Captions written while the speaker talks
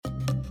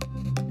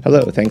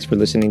Hello, thanks for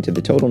listening to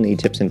the Total Knee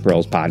Tips and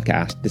Pearls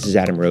podcast. This is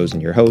Adam Rosen,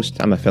 your host.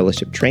 I'm a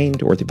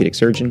fellowship-trained orthopedic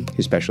surgeon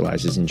who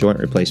specializes in joint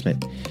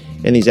replacement.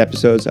 In these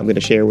episodes, I'm going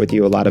to share with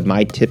you a lot of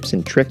my tips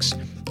and tricks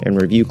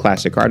and review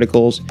classic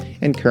articles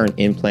and current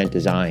implant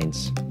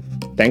designs.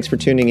 Thanks for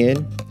tuning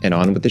in, and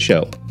on with the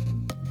show.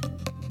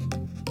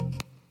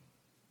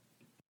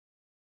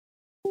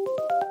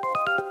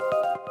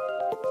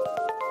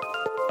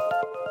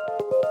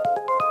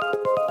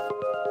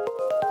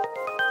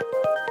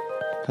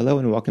 Hello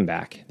and welcome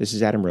back. This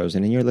is Adam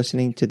Rosen, and you're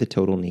listening to the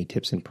Total Knee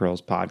Tips and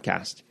Pearls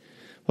podcast.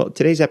 Well,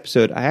 today's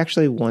episode, I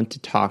actually want to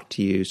talk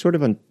to you sort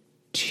of on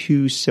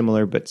two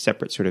similar but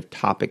separate sort of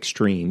topic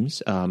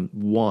streams.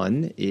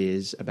 One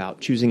is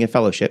about choosing a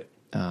fellowship,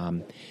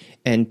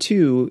 and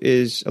two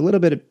is a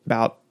little bit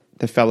about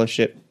the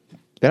fellowship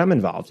that I'm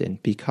involved in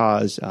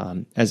because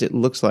as it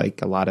looks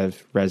like a lot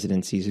of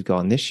residencies have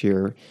gone this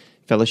year,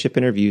 fellowship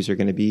interviews are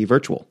going to be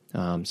virtual.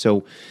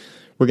 So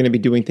we're going to be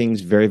doing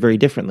things very, very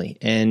differently.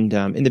 And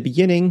in the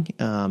beginning,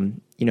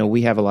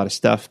 we have a lot of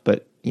stuff,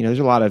 but, there's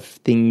a lot of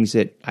things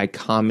that I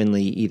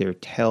commonly either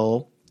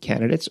tell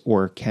candidates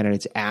or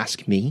candidates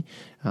ask me.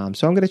 So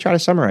I'm going to try to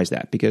summarize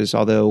that because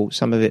although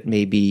some of it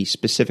may be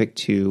specific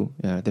to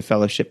the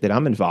fellowship that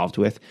I'm involved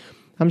with,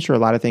 I'm sure a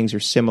lot of things are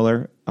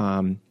similar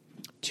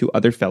to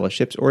other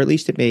fellowships, or at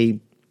least it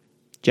may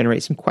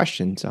generate some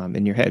questions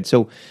in your head.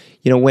 So,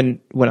 when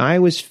I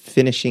was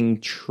finishing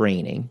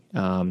training,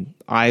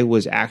 I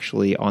was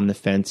actually on the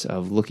fence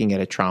of looking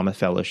at a trauma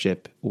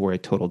fellowship or a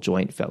total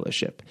joint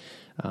fellowship.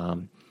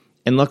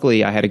 And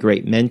luckily, I had a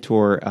great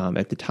mentor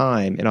at the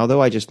time. And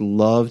although I just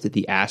loved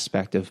the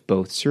aspect of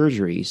both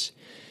surgeries,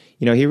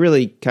 he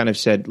really kind of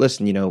said,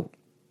 listen,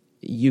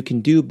 you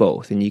can do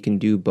both, and you can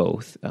do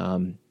both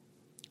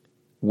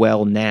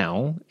well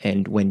now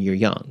and when you're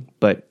young.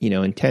 But,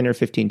 in 10 or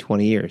 15,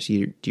 20 years,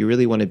 do you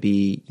really want to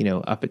be,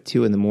 up at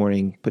 2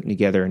 a.m. putting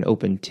together an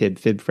open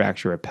fib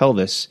fracture of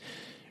pelvis,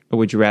 or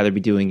would you rather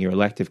be doing your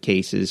elective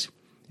cases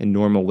in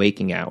normal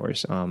waking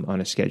hours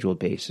on a scheduled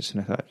basis?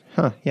 And I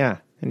thought, yeah.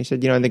 And he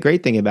said, and the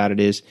great thing about it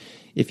is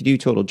if you do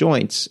total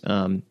joints,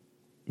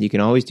 you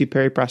can always do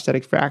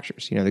periprosthetic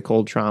fractures. The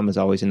cold trauma is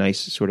always a nice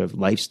sort of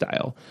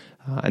lifestyle.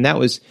 And I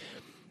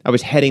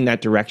was heading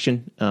that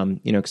direction,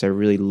 because I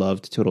really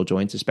loved total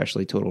joints,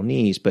 especially total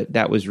knees. But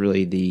that was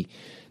really the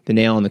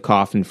nail in the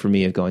coffin for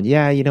me of going,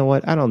 yeah, you know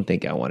what? I don't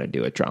think I want to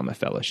do a trauma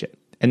fellowship.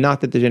 And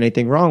not that there's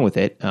anything wrong with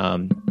it,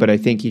 but I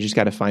think you just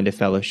got to find a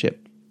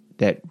fellowship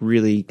that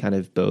really kind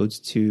of bodes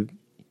to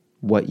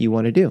what you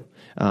want to do.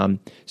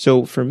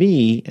 So for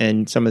me,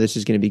 and some of this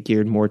is going to be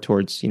geared more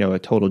towards, a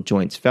total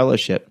joints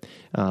fellowship.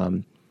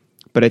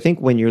 But I think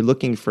when you're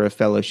looking for a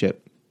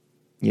fellowship,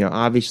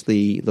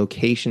 obviously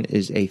location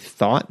is a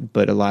thought,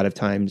 but a lot of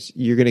times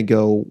you're going to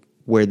go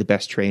where the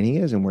best training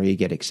is and where you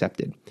get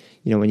accepted.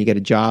 When you get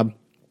a job,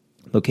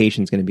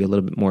 location is going to be a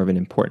little bit more of an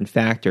important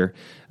factor.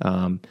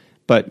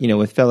 But,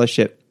 with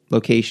fellowship,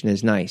 location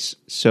is nice.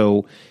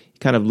 So you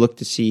kind of look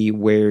to see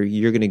where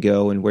you're going to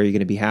go and where you're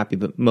going to be happy.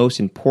 But most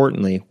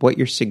importantly, what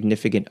your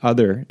significant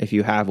other, if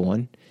you have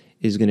one,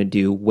 is going to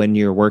do when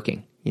you're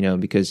working.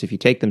 Because if you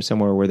take them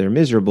somewhere where they're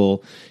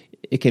miserable,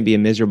 it can be a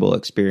miserable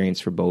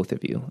experience for both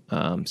of you.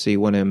 So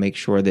you want to make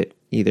sure that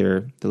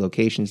either the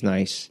location's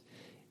nice,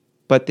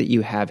 but that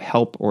you have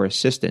help or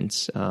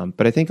assistance.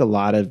 But I think a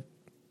lot of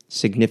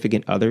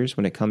significant others,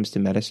 when it comes to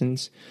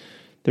medicines,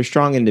 they're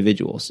strong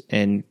individuals.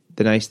 And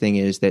the nice thing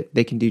is that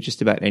they can do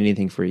just about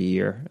anything for a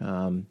year.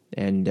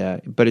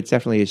 But it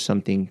definitely is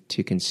something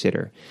to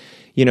consider.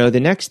 The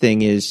next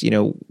thing is,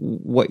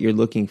 what you're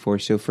looking for.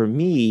 So for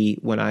me,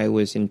 when I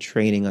was in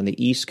training on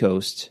the East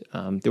Coast,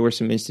 there were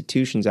some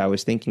institutions I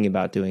was thinking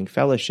about doing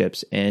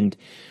fellowships. And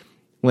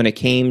when it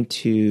came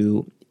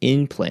to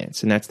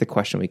implants, and that's the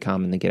question we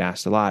commonly get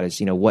asked a lot is,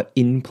 what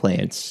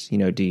implants,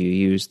 do you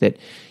use that,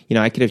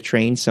 I could have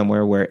trained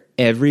somewhere where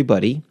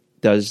everybody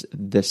does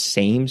the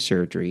same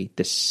surgery,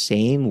 the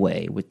same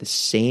way, with the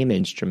same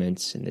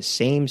instruments and the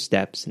same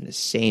steps and the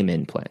same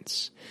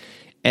implants.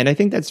 And I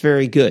think that's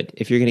very good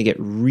if you're going to get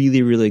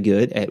really, really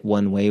good at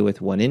one way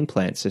with one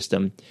implant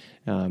system.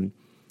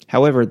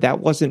 However, that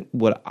wasn't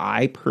what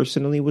I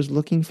personally was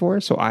looking for.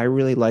 So I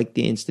really like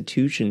the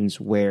institutions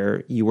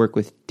where you work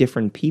with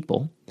different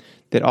people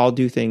that all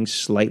do things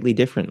slightly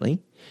differently,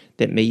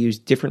 that may use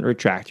different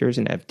retractors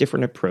and have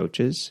different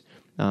approaches,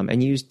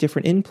 and use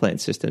different implant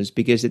systems.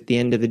 Because at the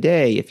end of the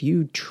day, if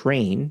you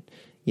train,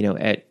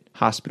 at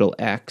Hospital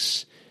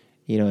X,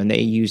 and they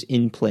use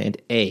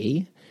implant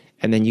A,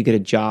 and then you get a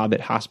job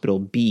at Hospital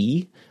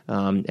B,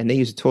 and they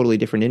use a totally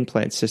different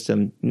implant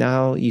system.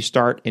 Now you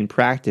start in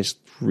practice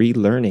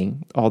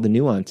relearning all the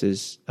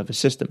nuances of a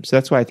system. So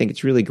that's why I think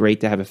it's really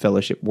great to have a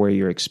fellowship where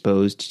you're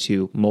exposed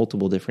to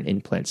multiple different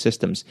implant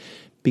systems.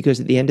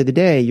 Because at the end of the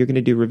day, you're going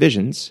to do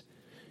revisions.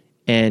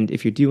 And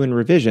if you're doing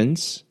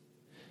revisions,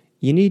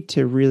 you need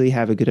to really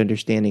have a good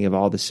understanding of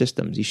all the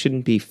systems. You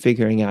shouldn't be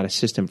figuring out a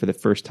system for the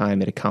first time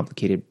at a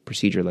complicated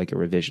procedure like a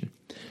revision.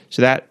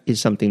 So that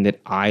is something that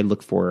I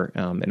look for,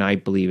 and I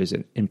believe is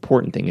an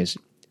important thing, is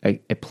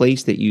a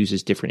place that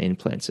uses different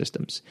implant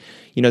systems.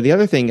 The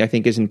other thing I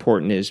think is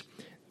important is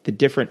the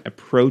different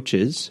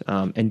approaches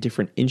and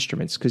different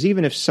instruments. Because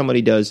even if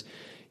somebody does,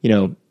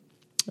 the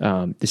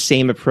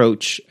same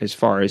approach as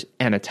far as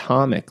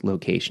anatomic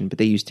location, but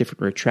they use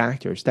different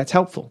retractors, that's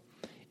helpful.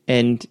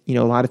 And, a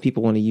lot of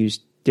people want to use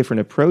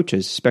different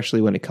approaches,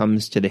 especially when it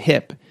comes to the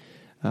hip.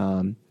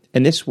 And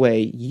this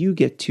way, you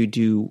get to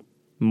do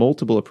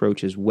multiple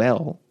approaches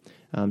well.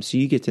 So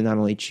you get to not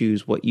only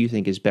choose what you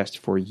think is best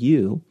for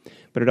you,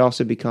 but it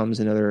also becomes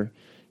another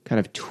kind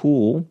of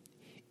tool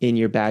in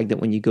your bag that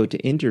when you go to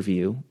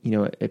interview,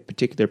 a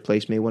particular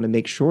place may want to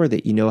make sure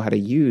that you know how to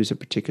use a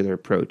particular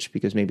approach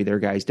because maybe their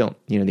guys don't.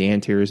 The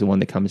anterior is the one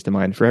that comes to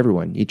mind for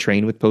everyone. You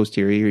train with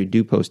posterior, you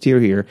do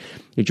posterior,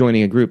 you're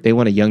joining a group. They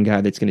want a young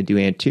guy that's going to do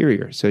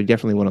anterior. So you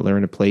definitely want to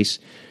learn a place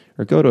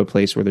or go to a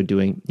place where they're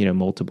doing,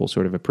 multiple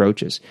sort of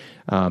approaches.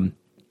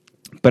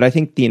 But I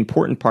think the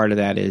important part of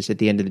that is at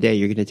the end of the day,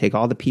 you're going to take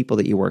all the people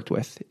that you worked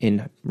with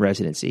in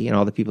residency and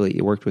all the people that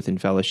you worked with in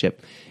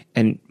fellowship.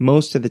 And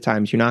most of the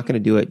times, you're not going to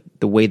do it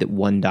the way that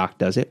one doc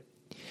does it.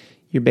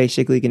 You're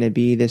basically going to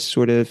be this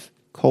sort of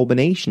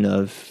culmination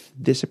of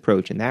this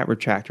approach and that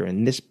retractor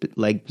and this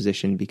leg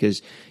position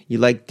because you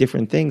like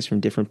different things from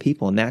different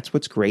people. And that's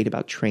what's great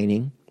about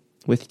training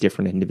with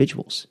different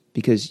individuals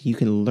because you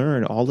can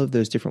learn all of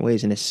those different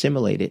ways and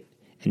assimilate it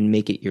and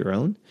make it your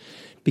own.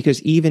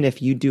 Because even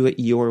if you do it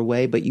your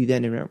way, but you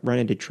then run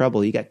into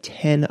trouble, you got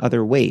 10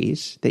 other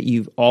ways that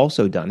you've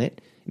also done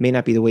it. It may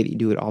not be the way that you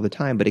do it all the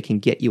time, but it can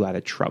get you out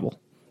of trouble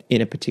in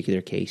a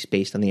particular case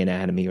based on the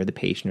anatomy or the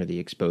patient or the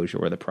exposure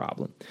or the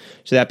problem.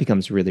 So that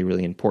becomes really,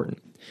 really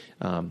important.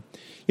 The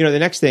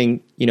next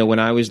thing, when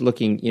I was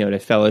looking, to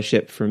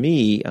fellowship for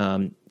me,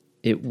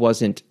 it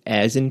wasn't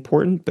as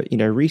important, but,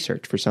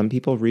 research. For some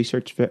people,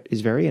 research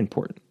is very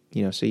important.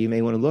 So you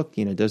may want to look,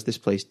 does this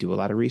place do a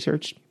lot of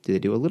research? Do they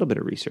do a little bit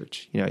of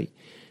research?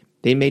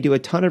 They may do a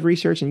ton of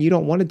research and you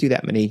don't want to do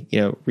that many,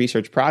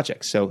 research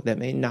projects. So that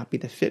may not be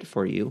the fit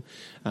for you.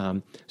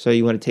 So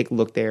you want to take a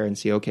look there and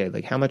see, okay,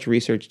 like how much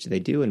research do they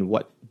do and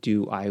what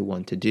do I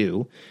want to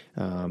do?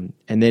 And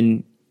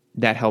then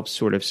that helps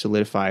sort of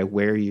solidify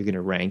where you're going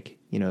to rank,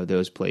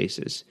 those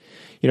places.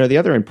 The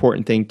other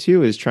important thing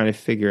too is trying to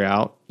figure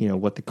out,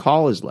 what the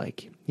call is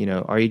like.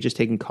 Are you just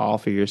taking call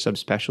for your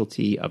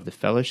subspecialty of the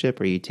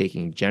fellowship? Are you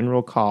taking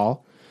general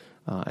call?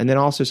 And then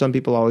also some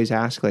people always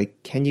ask,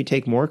 like, can you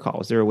take more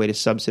calls? Is there a way to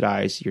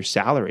subsidize your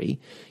salary,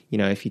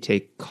 if you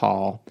take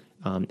call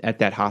at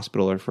that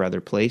hospital or for other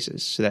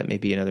places? So that may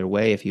be another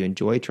way. If you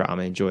enjoy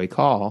trauma, enjoy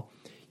call,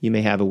 you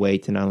may have a way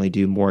to not only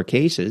do more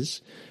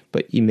cases,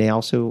 but you may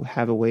also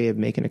have a way of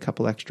making a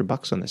couple extra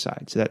bucks on the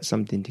side. So that's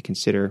something to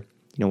consider,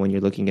 when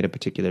you're looking at a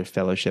particular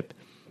fellowship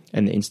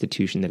and the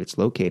institution that it's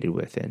located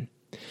within.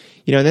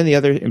 And then the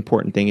other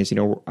important thing is,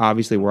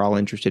 obviously we're all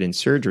interested in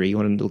surgery. You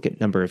want to look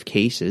at number of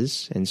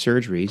cases and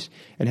surgeries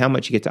and how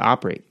much you get to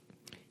operate.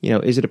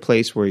 Is it a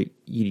place where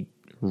you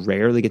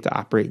rarely get to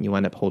operate and you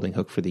wind up holding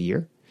hook for the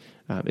year?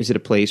 Is it a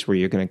place where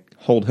you're going to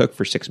hold hook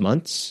for 6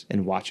 months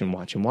and watch,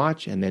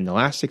 and then the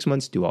last 6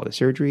 months do all the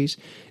surgeries?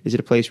 Is it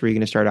a place where you're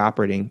going to start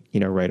operating,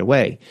 right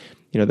away?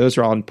 Those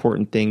are all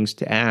important things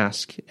to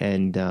ask.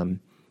 And,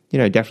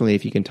 definitely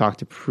if you can talk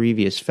to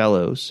previous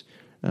fellows,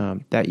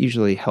 that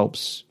usually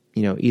helps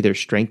either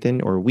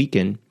strengthen or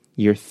weaken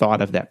your thought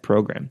of that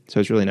program. So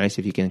it's really nice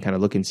if you can kind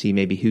of look and see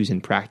maybe who's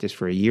in practice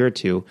for a year or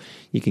two.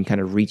 You can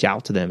kind of reach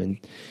out to them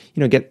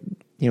and, get,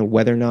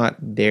 whether or not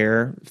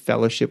their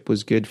fellowship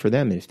was good for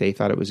them, if they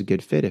thought it was a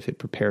good fit, if it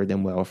prepared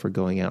them well for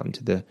going out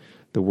into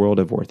the world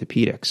of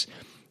orthopedics.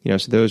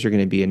 So those are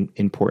going to be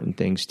important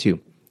things too.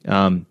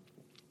 And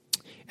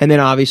then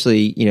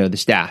obviously, the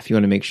staff. You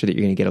want to make sure that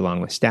you're going to get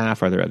along with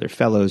staff. Are there other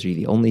fellows? Are you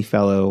the only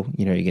fellow?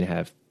 You're going to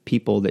have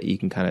people that you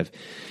can kind of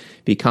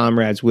be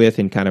comrades with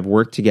and kind of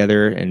work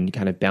together and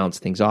kind of bounce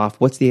things off.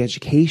 What's the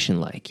education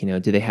like? Do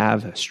they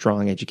have a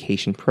strong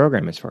education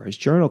program as far as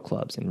journal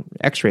clubs and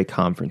x-ray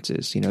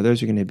conferences?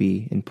 Those are going to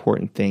be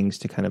important things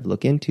to kind of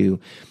look into.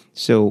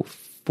 So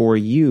for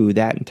you,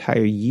 that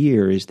entire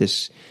year is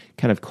this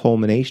kind of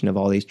culmination of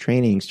all these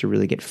trainings to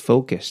really get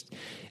focused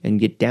and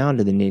get down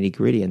to the nitty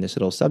gritty in this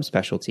little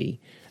subspecialty.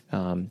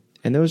 And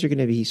those are going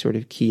to be sort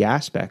of key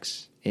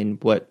aspects in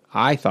what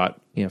I thought,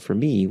 for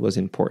me was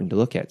important to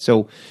look at.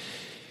 So,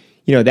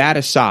 that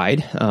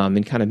aside,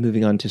 and kind of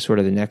moving on to sort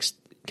of the next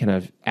kind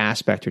of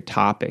aspect or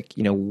topic,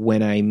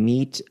 when I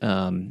meet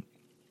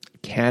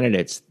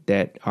candidates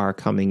that are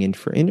coming in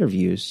for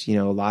interviews,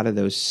 a lot of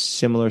those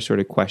similar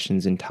sort of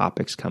questions and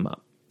topics come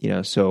up.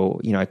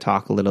 So I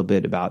talk a little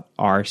bit about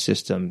our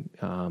system,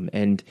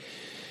 and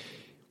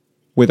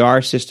with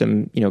our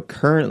system,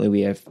 currently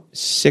we have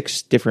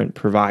 6 different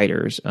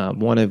providers,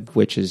 one of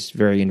which is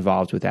very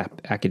involved with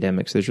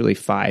academics. There's really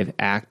 5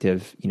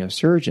 active,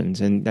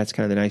 surgeons. And that's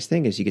kind of the nice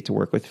thing is you get to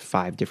work with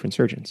 5 different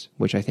surgeons,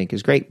 which I think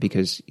is great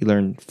because you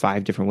learn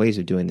 5 different ways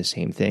of doing the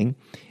same thing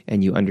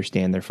and you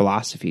understand their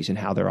philosophies and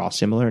how they're all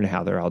similar and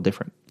how they're all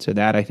different. So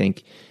that I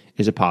think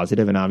is a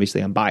positive, and obviously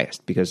I'm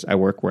biased because I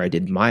work where I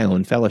did my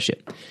own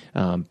fellowship.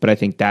 But I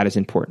think that is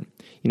important.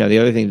 The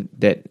other thing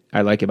that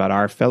I like about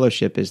our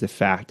fellowship is the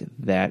fact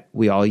that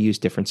we all use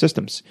different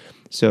systems.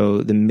 So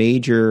the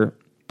major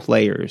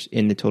players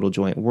in the total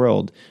joint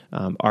world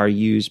are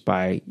used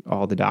by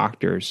all the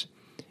doctors,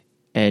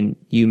 and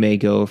you may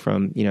go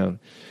from,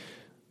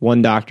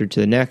 one doctor to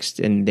the next,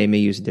 and they may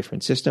use a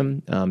different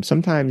system.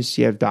 Sometimes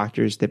you have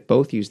doctors that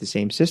both use the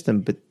same system,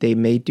 but they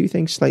may do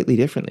things slightly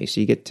differently. So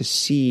you get to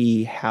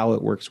see how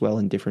it works well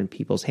in different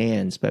people's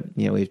hands. But,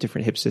 we have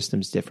different hip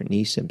systems, different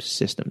knee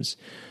systems.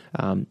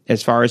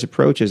 As far as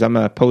approaches, I'm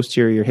a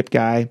posterior hip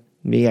guy.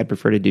 Me, I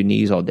prefer to do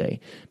knees all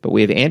day. But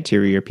we have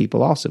anterior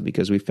people also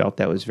because we felt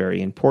that was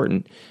very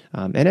important.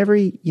 And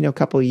every,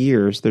 couple of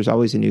years, there's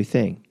always a new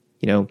thing.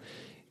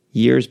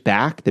 Years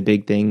back, the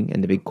big thing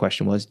and the big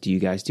question was, do you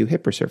guys do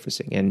hip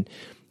resurfacing? And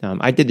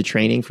I did the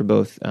training for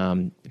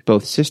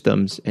both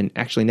systems and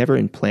actually never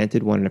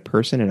implanted one in a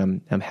person,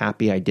 and I'm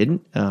happy I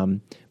didn't.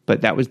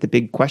 But that was the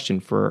big question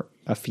for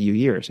a few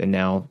years, and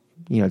now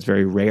it's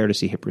very rare to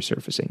see hip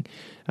resurfacing.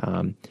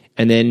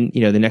 And then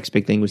the next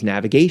big thing was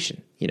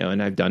navigation.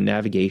 And I've done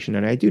navigation,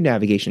 and I do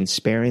navigation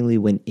sparingly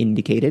when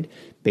indicated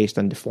based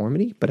on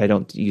deformity, but I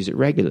don't use it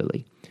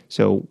regularly.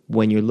 So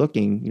when you're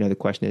looking, the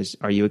question is,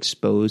 are you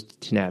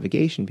exposed to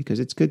navigation? Because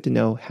it's good to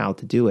know how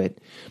to do it.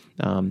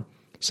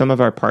 Some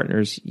of our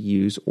partners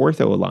use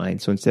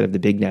OrthoAlign. So instead of the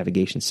big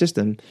navigation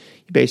system,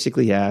 you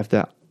basically have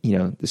the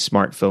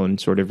smartphone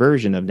sort of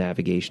version of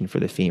navigation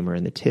for the femur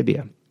and the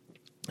tibia.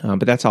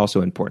 But that's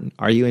also important.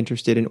 Are you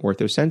interested in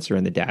OrthoSensor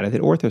and the data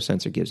that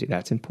OrthoSensor gives you?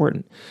 That's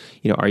important.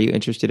 Are you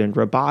interested in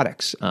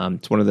robotics?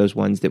 It's one of those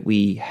ones that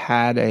we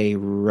had a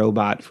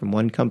robot from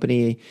one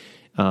company.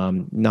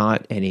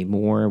 Not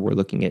anymore. We're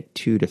looking at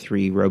 2 to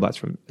 3 robots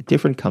from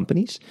different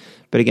companies.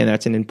 But again,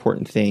 that's an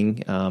important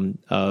thing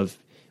of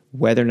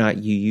whether or not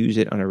you use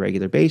it on a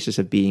regular basis,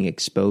 of being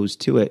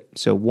exposed to it.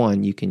 So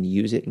 1, you can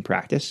use it in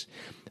practice,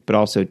 but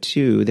also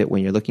 2, that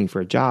when you're looking for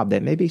a job,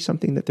 that may be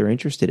something that they're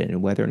interested in,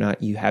 and whether or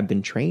not you have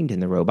been trained in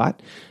the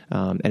robot,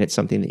 and it's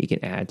something that you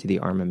can add to the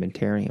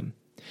armamentarium.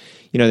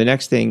 The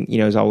next thing,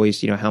 is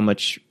always, how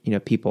much,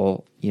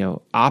 people,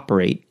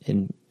 operate.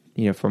 And,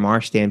 from our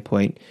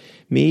standpoint,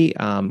 we're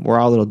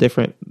all a little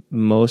different.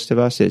 Most of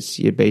us, it's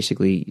you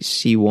basically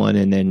see one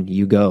and then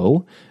you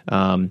go.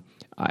 I'm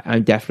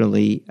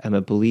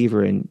a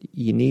believer in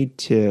you need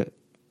to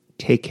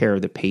take care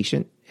of the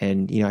patient.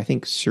 And, I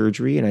think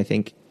surgery, and I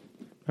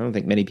don't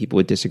think many people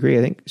would disagree.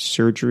 I think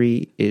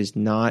surgery is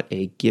not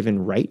a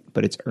given right,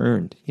 but it's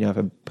earned. If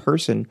a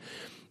person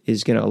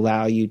is going to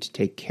allow you to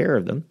take care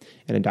of them,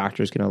 and a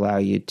doctor is going to allow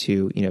you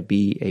to,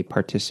 be a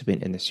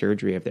participant in the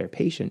surgery of their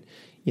patient,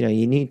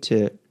 you need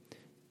to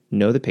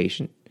know the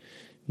patient,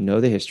 know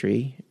the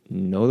history,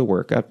 know the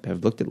workup,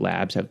 have looked at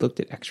labs, have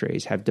looked at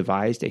x-rays, have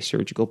devised a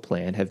surgical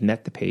plan, have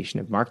met the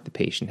patient, have marked the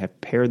patient,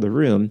 have paired the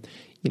room,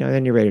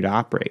 then you're ready to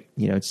operate.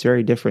 It's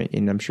very different.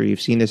 And I'm sure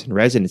you've seen this in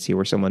residency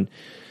where someone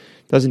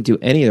doesn't do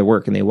any of the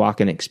work and they walk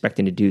in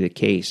expecting to do the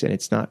case, and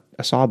it's not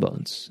a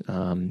sawbones.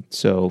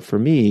 So for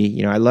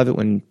me, I love it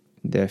when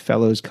the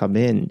fellows come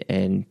in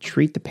and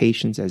treat the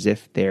patients as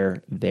if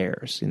they're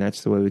theirs. And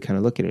that's the way we kind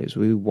of look at it, is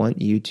we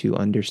want you to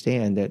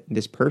understand that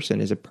this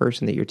person is a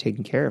person that you're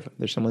taking care of.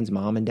 They're someone's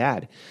mom and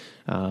dad.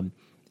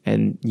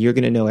 And you're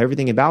going to know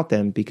everything about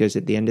them because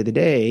at the end of the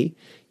day,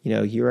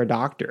 you're a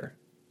doctor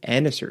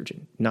and a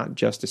surgeon, not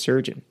just a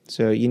surgeon.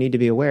 So you need to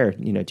be aware,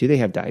 do they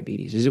have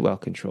diabetes? Is it well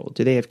controlled?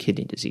 Do they have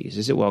kidney disease?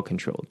 Is it well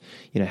controlled?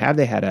 Have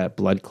they had a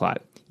blood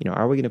clot?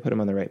 Are we going to put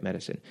them on the right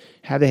medicine?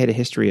 Have they had a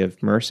history of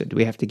MRSA? Do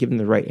we have to give them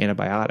the right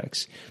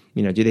antibiotics?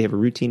 Do they have a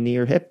routine knee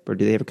or hip, or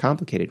do they have a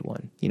complicated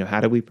one? How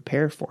do we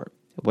prepare for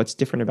it? What's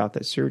different about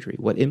that surgery?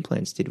 What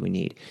implants did we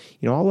need?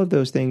 All of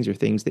those things are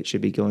things that should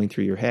be going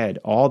through your head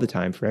all the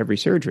time for every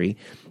surgery.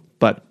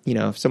 But,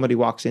 if somebody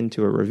walks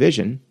into a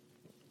revision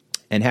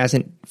and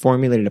hasn't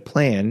formulated a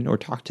plan or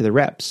talked to the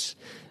reps,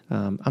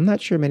 I'm not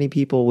sure many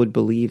people would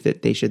believe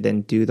that they should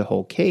then do the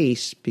whole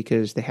case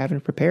because they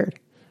haven't prepared.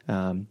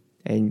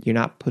 And you're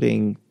not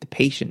putting the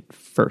patient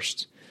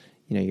first.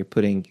 You're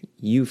putting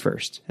you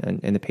first,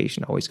 and the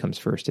patient always comes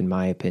first, in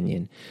my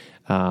opinion.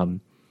 Now,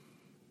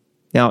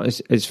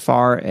 as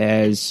far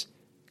as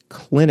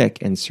clinic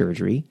and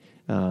surgery,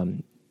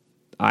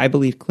 I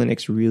believe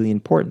clinic's really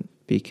important,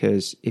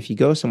 because if you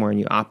go somewhere and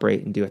you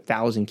operate and do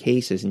 1,000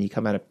 cases and you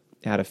come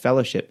out of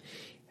fellowship,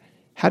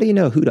 how do you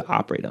know who to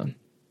operate on?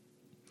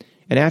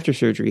 And after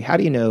surgery, how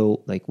do you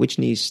know which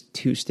knee's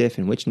too stiff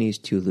and which knee's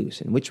too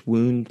loose, and which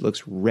wound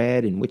looks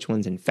red and which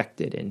one's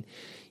infected, and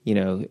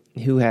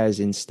who has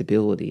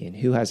instability and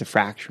who has a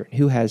fracture and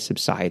who has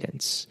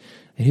subsidence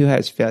and who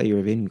has failure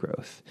of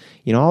ingrowth?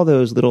 All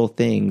those little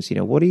things.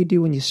 What do you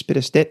do when you spit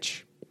a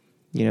stitch?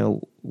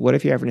 What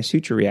if you're having a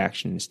suture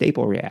reaction, a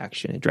staple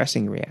reaction, a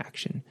dressing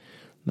reaction?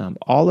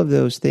 All of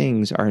those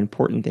things are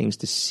important things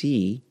to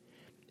see.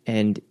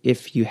 And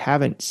if you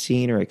haven't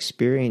seen or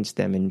experienced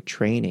them in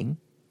training,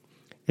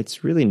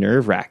 it's really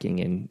nerve-wracking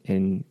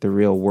in the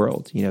real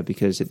world,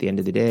 because at the end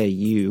of the day,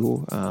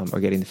 you are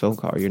getting the phone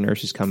call, or your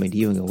nurse is coming to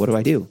you and go, what do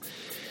I do?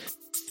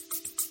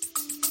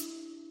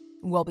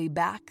 We'll be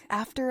back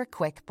after a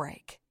quick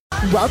break.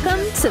 Welcome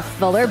to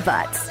Fuller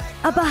Butts,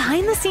 a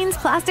behind-the-scenes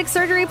plastic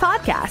surgery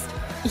podcast.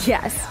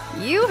 Yes,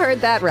 you heard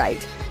that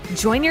right.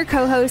 Join your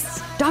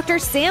co-hosts, Dr.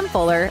 Sam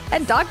Fuller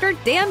and Dr.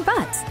 Dan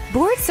Butts,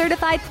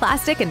 board-certified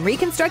plastic and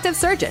reconstructive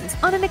surgeons,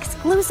 on an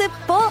exclusive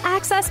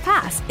full-access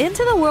pass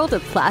into the world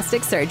of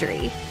plastic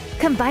surgery.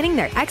 Combining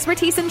their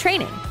expertise and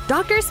training,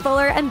 Drs.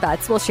 Fuller and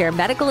Butts will share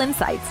medical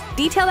insights,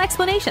 detailed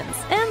explanations,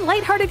 and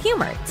lighthearted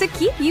humor to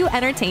keep you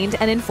entertained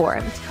and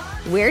informed.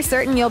 We're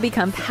certain you'll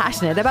become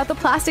passionate about the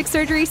plastic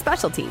surgery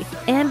specialty,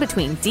 and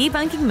between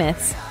debunking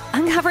myths,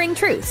 uncovering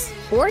truths,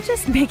 or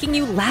just making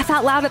you laugh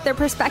out loud at their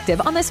perspective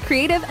on this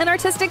creative and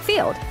artistic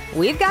field,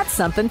 we've got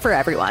something for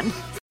everyone.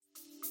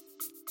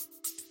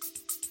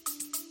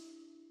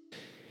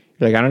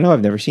 You're like, I don't know,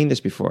 I've never seen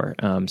this before.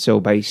 So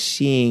by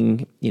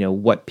seeing,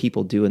 what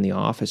people do in the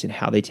office and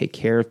how they take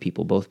care of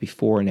people both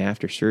before and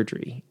after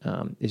surgery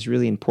is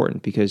really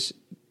important, because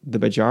the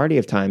majority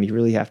of time you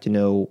really have to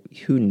know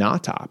who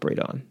not to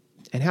operate on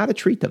and how to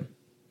treat them,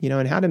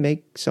 and how to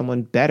make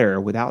someone better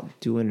without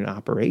doing an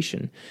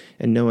operation,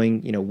 and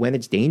knowing, when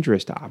it's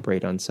dangerous to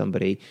operate on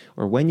somebody,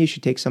 or when you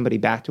should take somebody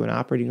back to an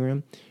operating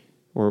room,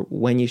 or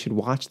when you should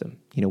watch them.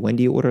 When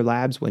do you order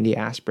labs? When do you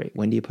aspirate?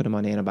 When do you put them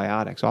on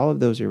antibiotics? All of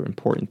those are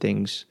important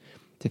things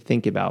to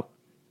think about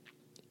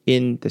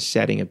in the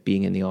setting of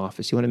being in the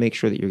office. You want to make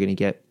sure that you're going to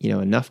get,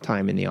 enough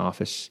time in the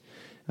office,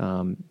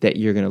 that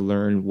you're going to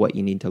learn what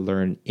you need to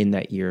learn in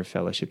that year of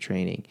fellowship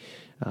training.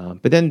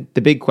 But then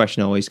the big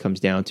question always comes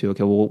down to,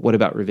 okay, well, what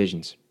about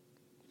revisions?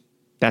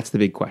 That's the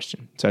big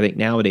question. So I think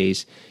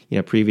nowadays,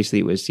 previously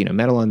it was,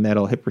 metal on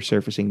metal, hip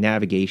resurfacing,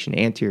 navigation,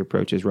 anterior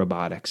approaches,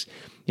 robotics.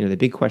 The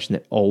big question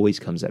that always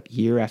comes up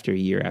year after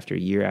year after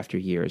year after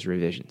year is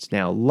revisions.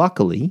 Now,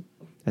 luckily,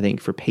 I think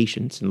for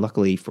patients and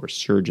luckily for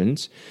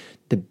surgeons,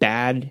 the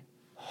bad,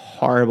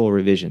 horrible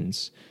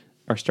revisions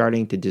are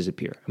starting to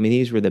disappear. I mean,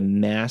 these were the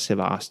massive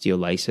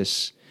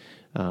osteolysis.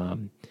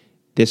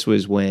 This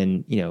was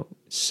when,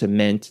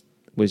 cement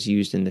was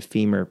used in the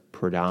femur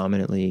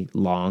predominantly.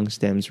 Long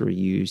stems were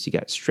used. You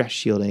got stress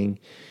shielding.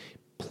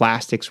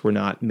 Plastics were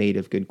not made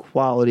of good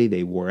quality.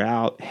 They wore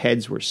out.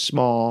 Heads were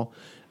small.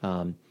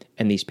 And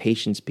these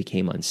patients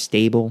became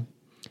unstable.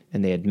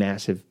 And they had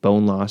massive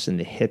bone loss in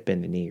the hip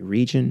and the knee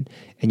region.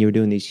 And you were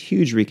doing these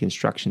huge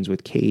reconstructions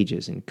with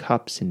cages and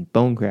cups and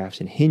bone grafts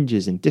and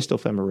hinges and distal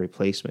femoral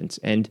replacements.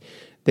 And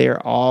they are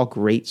all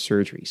great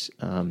surgeries.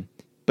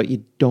 But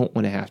you don't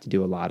want to have to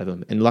do a lot of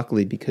them. And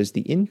luckily, because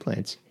the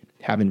implants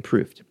have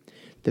improved,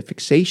 the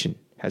fixation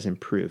has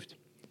improved,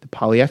 the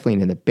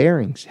polyethylene and the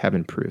bearings have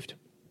improved,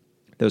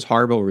 those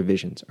horrible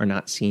revisions are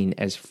not seen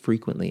as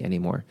frequently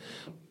anymore.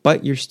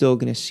 But you're still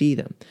going to see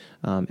them.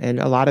 And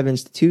a lot of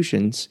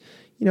institutions,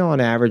 on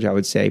average, I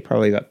would say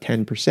probably about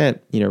 10%,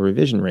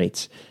 revision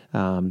rates.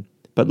 But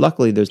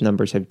luckily, those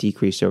numbers have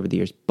decreased over the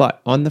years.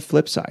 But on the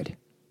flip side,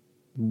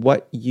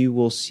 what you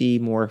will see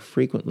more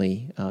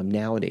frequently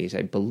nowadays,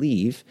 I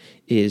believe,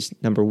 is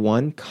number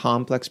one,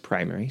 complex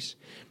primaries,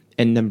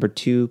 and number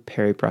two,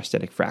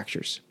 periprosthetic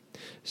fractures.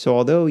 So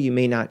although you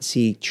may not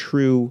see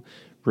true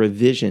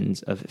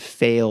revisions of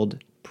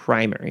failed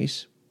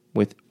primaries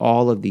with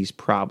all of these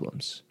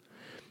problems,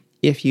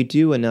 if you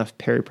do enough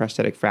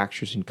periprosthetic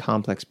fractures and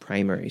complex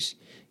primaries,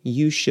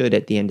 you should,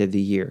 at the end of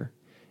the year,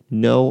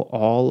 know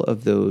all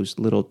of those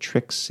little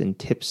tricks and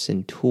tips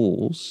and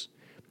tools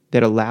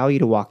that allow you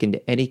to walk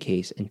into any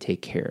case and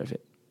take care of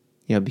it.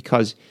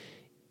 Because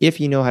if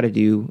you know how to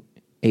do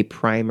a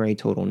primary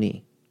total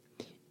knee,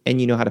 and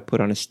you know how to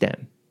put on a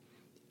stem,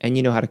 and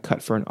you know how to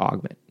cut for an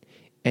augment,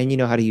 and you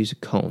know how to use a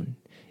cone,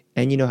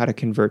 and you know how to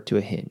convert to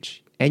a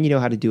hinge, and you know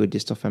how to do a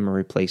distal femoral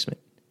replacement,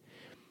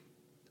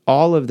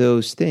 all of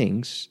those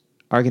things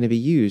are going to be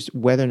used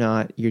whether or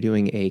not you're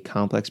doing a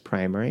complex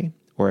primary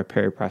or a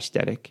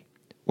periprosthetic,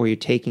 or you're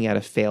taking out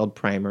a failed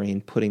primary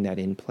and putting that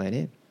implant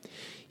in.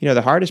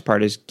 The hardest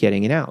part is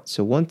getting it out.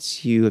 So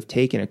once you have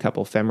taken a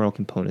couple femoral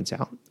components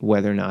out,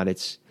 whether or not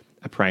it's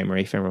a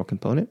primary femoral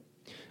component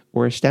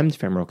or a stemmed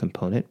femoral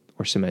component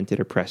or cemented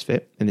or press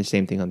fit, and the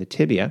same thing on the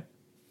tibia,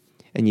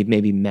 and you've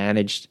maybe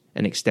managed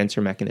an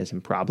extensor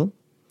mechanism problem,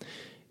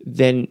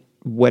 then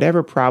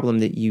whatever problem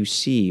that you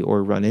see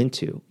or run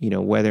into,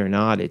 whether or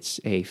not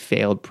it's a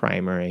failed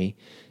primary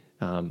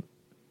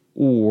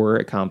or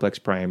a complex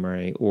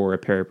primary or a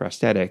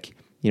periprosthetic,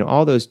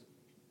 all those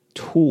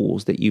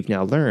tools that you've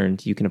now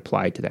learned, you can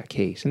apply to that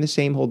case. And the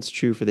same holds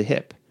true for the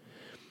hip.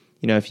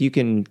 If you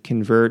can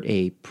convert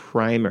a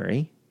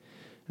primary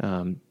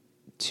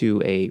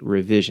to a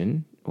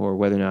revision, or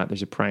whether or not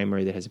there's a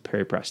primary that has a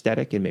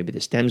periprosthetic and maybe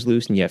the stem's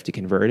loose and you have to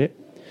convert it,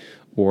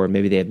 or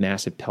maybe they have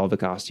massive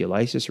pelvic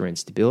osteolysis or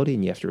instability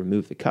and you have to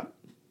remove the cup,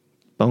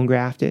 bone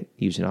graft it,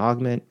 use an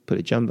augment, put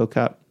a jumbo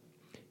cup.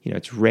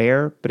 It's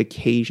rare, but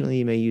occasionally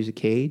you may use a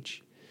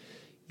cage.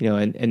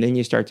 And then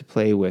you start to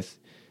play with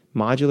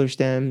modular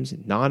stems,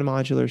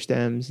 non-modular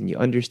stems, and you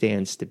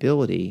understand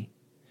stability.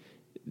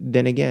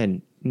 Then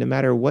again, no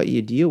matter what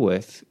you deal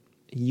with,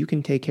 you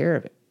can take care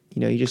of it.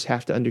 You just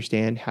have to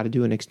understand how to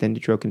do an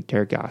extended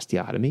trochanteric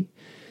osteotomy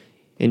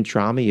In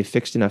trauma, you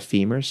fixed enough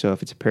femur. So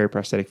if it's a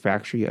periprosthetic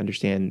fracture, you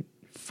understand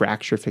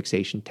fracture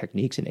fixation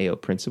techniques and AO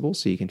principles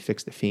so you can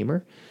fix the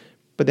femur.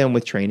 But then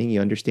with training,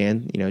 you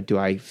understand, do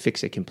I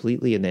fix it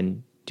completely and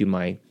then do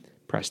my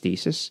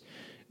prosthesis?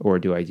 Or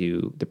do I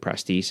do the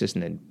prosthesis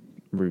and then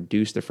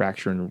reduce the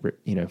fracture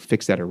and,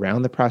 fix that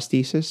around the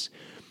prosthesis?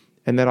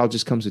 And that all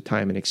just comes with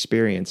time and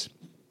experience.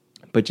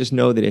 But just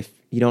know that if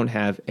you don't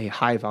have a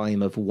high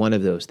volume of one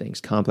of those things,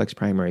 complex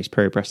primaries,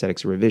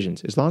 periprosthetics, or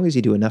revisions, as long as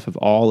you do enough of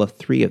all of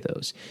three of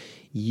those,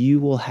 you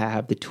will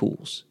have the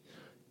tools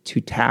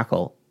to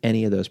tackle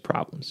any of those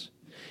problems.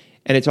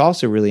 And it's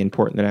also really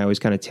important that I always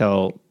kind of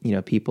tell,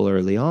 people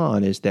early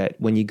on is that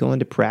when you go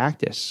into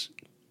practice,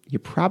 you're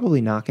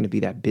probably not going to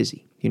be that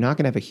busy. You're not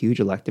going to have a huge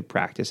elective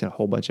practice and a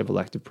whole bunch of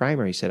elective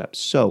primary set up.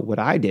 So what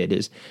I did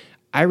is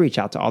I reached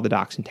out to all the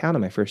docs in town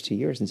in my first 2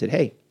 years and said,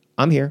 hey,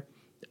 I'm here.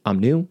 I'm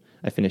new.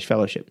 I finished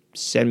fellowship.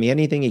 Send me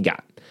anything you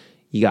got.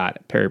 You got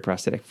a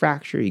periprosthetic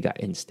fracture. You got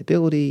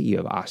instability. You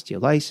have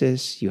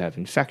osteolysis. You have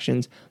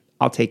infections.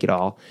 I'll take it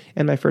all.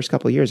 And my first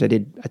couple of years, I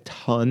did a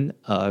ton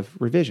of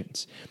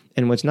revisions.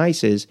 And what's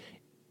nice is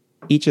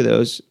each of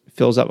those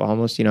fills up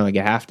almost, like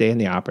a half day in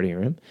the operating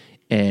room.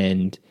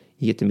 And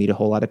you get to meet a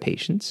whole lot of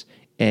patients.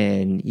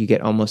 And you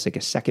get almost like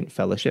a second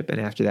fellowship.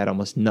 And after that,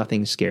 almost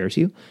nothing scares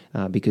you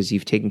because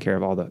you've taken care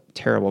of all the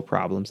terrible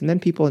problems. And then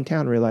people in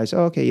town realize,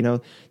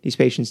 these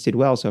patients did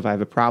well. So if I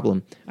have a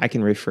problem, I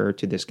can refer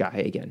to this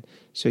guy again.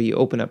 So you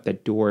open up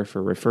that door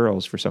for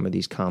referrals for some of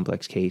these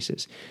complex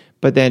cases.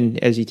 But then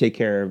as you take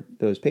care of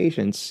those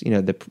patients,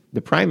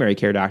 the primary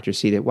care doctors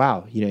see that,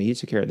 wow, you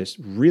took care of this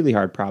really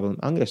hard problem.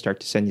 I'm going to start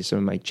to send you some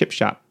of my chip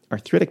shop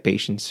arthritic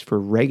patients for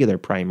regular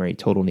primary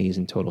total knees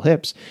and total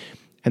hips.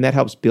 And that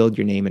helps build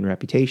your name and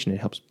reputation. It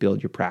helps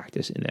build your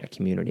practice in that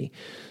community.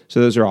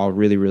 So those are all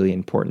really, really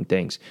important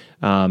things.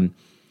 But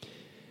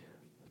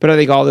I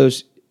think all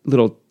those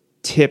little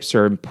tips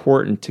are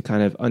important to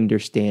kind of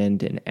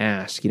understand and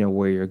ask,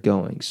 where you're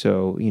going.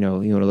 So, you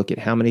want to look at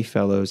how many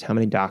fellows, how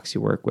many docs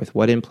you work with,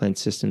 what implant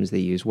systems they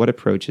use, what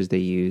approaches they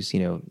use,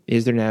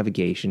 is there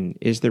navigation,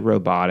 is there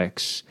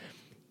robotics,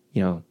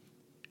 do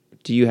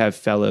you have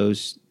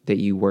fellows that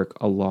you work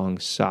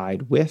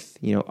alongside with,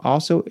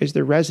 also is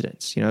there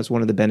residents? It's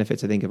one of the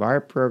benefits, I think, of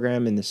our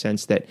program in the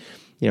sense that,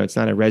 it's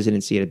not a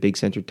residency at a big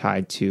center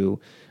tied to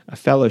a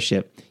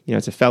fellowship,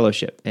 it's a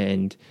fellowship.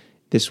 And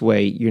this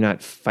way you're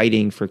not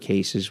fighting for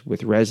cases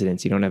with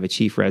residents. You don't have a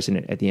chief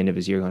resident at the end of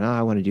his year going,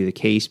 I want to do the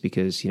case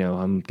because,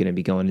 I'm going to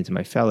be going into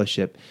my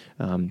fellowship.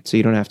 So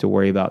you don't have to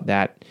worry about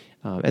that.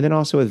 And then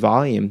also with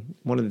volume,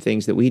 one of the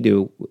things that we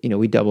do,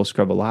 we double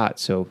scrub a lot.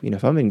 So,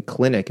 if I'm in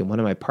clinic and one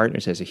of my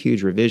partners has a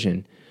huge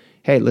revision,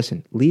 hey,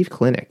 listen, leave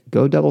clinic,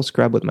 go double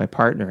scrub with my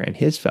partner and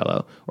his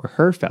fellow or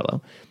her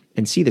fellow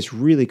and see this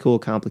really cool,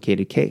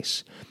 complicated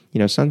case.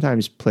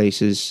 Sometimes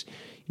places,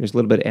 there's a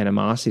little bit of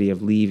animosity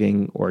of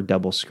leaving or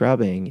double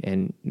scrubbing,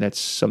 and that's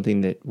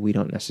something that we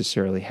don't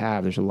necessarily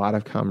have. There's a lot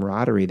of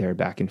camaraderie there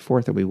back and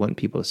forth that we want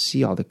people to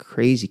see all the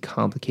crazy,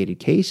 complicated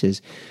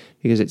cases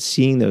because it's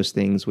seeing those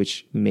things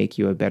which make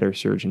you a better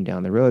surgeon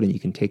down the road, and you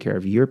can take care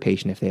of your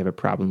patient if they have a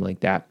problem like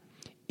that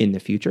in the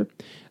future.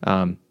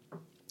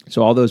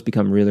 So all those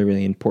become really,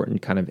 really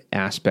important kind of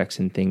aspects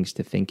and things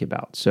to think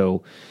about.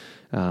 So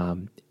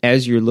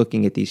as you're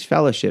looking at these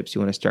fellowships,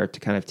 you want to start to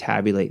kind of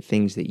tabulate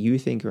things that you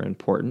think are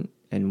important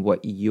and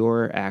what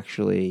you're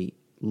actually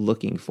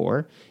looking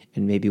for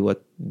and maybe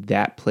what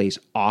that place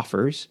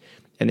offers.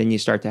 And then you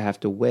start to have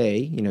to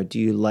weigh, do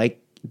you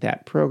like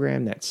that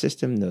program, that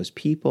system, those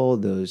people,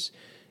 those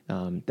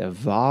the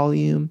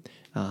volume,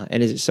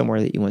 and is it somewhere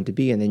that you want to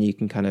be? And then you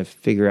can kind of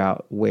figure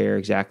out where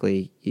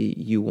exactly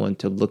you want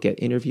to look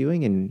at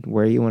interviewing and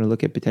where you want to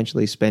look at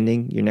potentially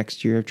spending your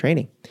next year of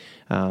training.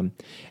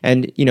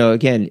 And,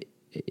 again,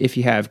 if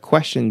you have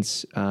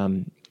questions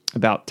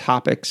about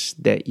topics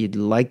that you'd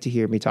like to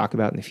hear me talk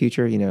about in the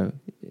future,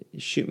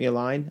 shoot me a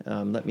line,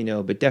 let me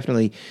know. But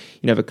definitely,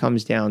 if it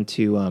comes down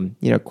to,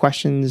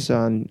 questions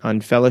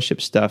on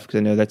fellowship stuff, because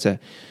I know that's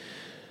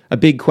a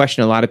big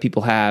question a lot of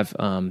people have,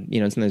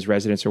 sometimes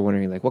residents are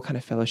wondering, like, what kind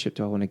of fellowship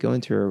do I want to go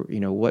into?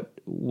 Or,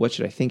 what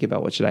should I think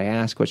about? What should I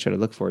ask? What should I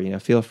look for?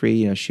 Feel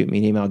free, shoot me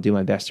an email. I'll do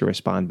my best to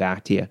respond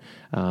back to you.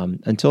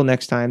 Until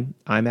next time,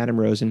 I'm Adam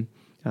Rosen.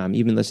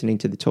 You've been listening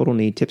to the Total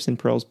Knee Tips and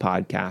Pearls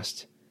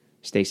podcast.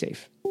 Stay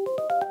safe.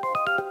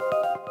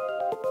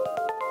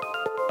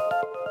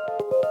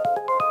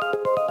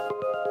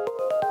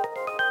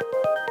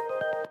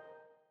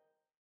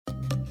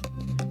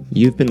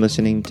 You've been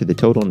listening to the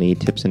Total Knee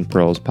Tips and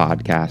Pearls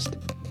podcast.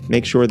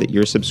 Make sure that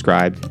you're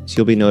subscribed so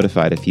you'll be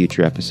notified of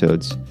future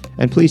episodes.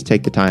 And please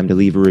take the time to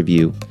leave a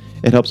review.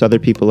 It helps other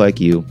people like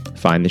you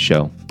find the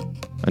show.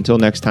 Until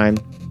next time,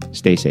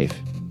 stay safe.